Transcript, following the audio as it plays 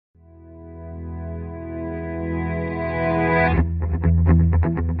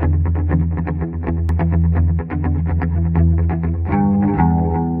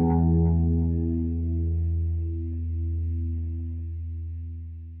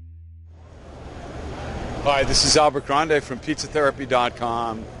Hi, this is Albert Grande from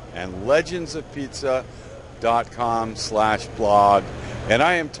pizzatherapy.com and legendsofpizza.com/blog. And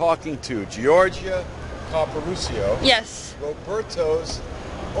I am talking to Giorgia Caporuscio, Yes. Roberto's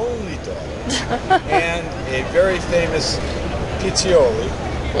only daughter, and a very famous pizzioli.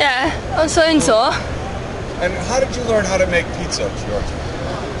 Yeah, also in so. And how did you learn how to make pizza,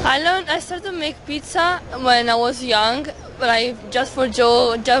 Giorgia? I started to make pizza when I was young, but just for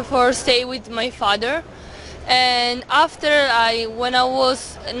stay with my father. And when I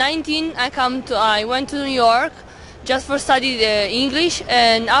was 19, I went to New York just for study the English.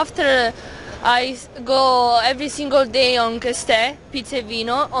 And after I go every single day on Queste, Pizza e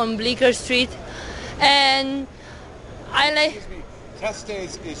Vino on Bleecker Street, and I like. Excuse me,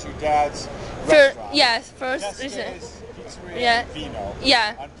 Queste's is your dad's restaurant. Yes, first. Queste's Pizzeria Yeah. and Vino.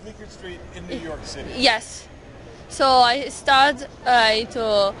 Yeah. On Bleecker Street in New York City. Yes. So I start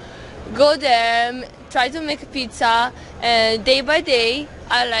to go there, try to make pizza, and day by day,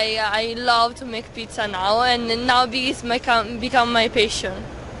 I love to make pizza now, and now it's become my passion.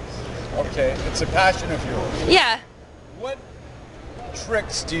 Okay, it's a passion of yours. Yeah. What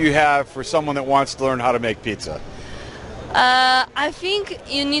tricks do you have for someone that wants to learn how to make pizza? I think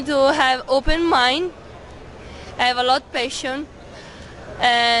you need to have open mind, have a lot of passion,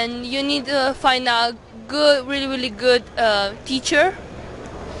 and you need to find a good, really good teacher,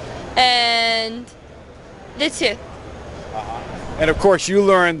 and that's it. And of course, you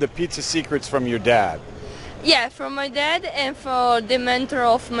learned the pizza secrets from your dad. Yeah, from my dad and for the mentor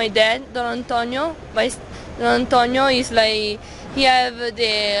of my dad, Don Antonio. Don Antonio is like, he have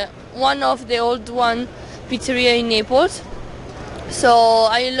one of the old pizzeria in Naples. So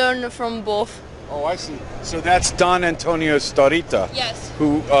I learned from both. Oh, I see. So that's Don Antonio Storita. Yes.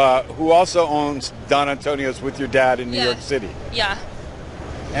 Who also owns Don Antonio's with your dad in New York City. Yeah.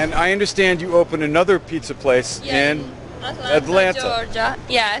 And I understand you opened another pizza place in Atlanta, Georgia.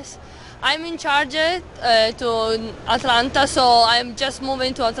 Yes. I'm in charge to Atlanta, so I'm just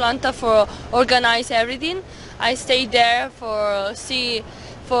moving to Atlanta for organize everything. I stay there for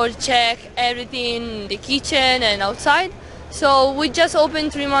check everything in the kitchen and outside. So we just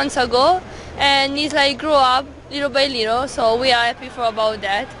opened 3 months ago, and it's like grow up little by little. So we are happy about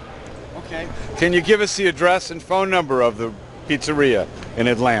that. Okay. Can you give us the address and phone number of the pizzeria in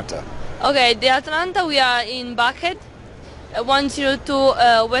Atlanta? Okay, the Atlanta, we are in Buckhead, 102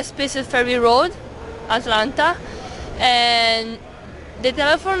 West Paces Ferry Road, Atlanta, and the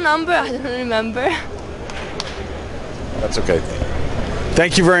telephone number I don't remember. That's okay.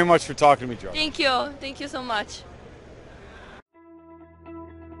 Thank you very much for talking to me, Joe. Thank you so much.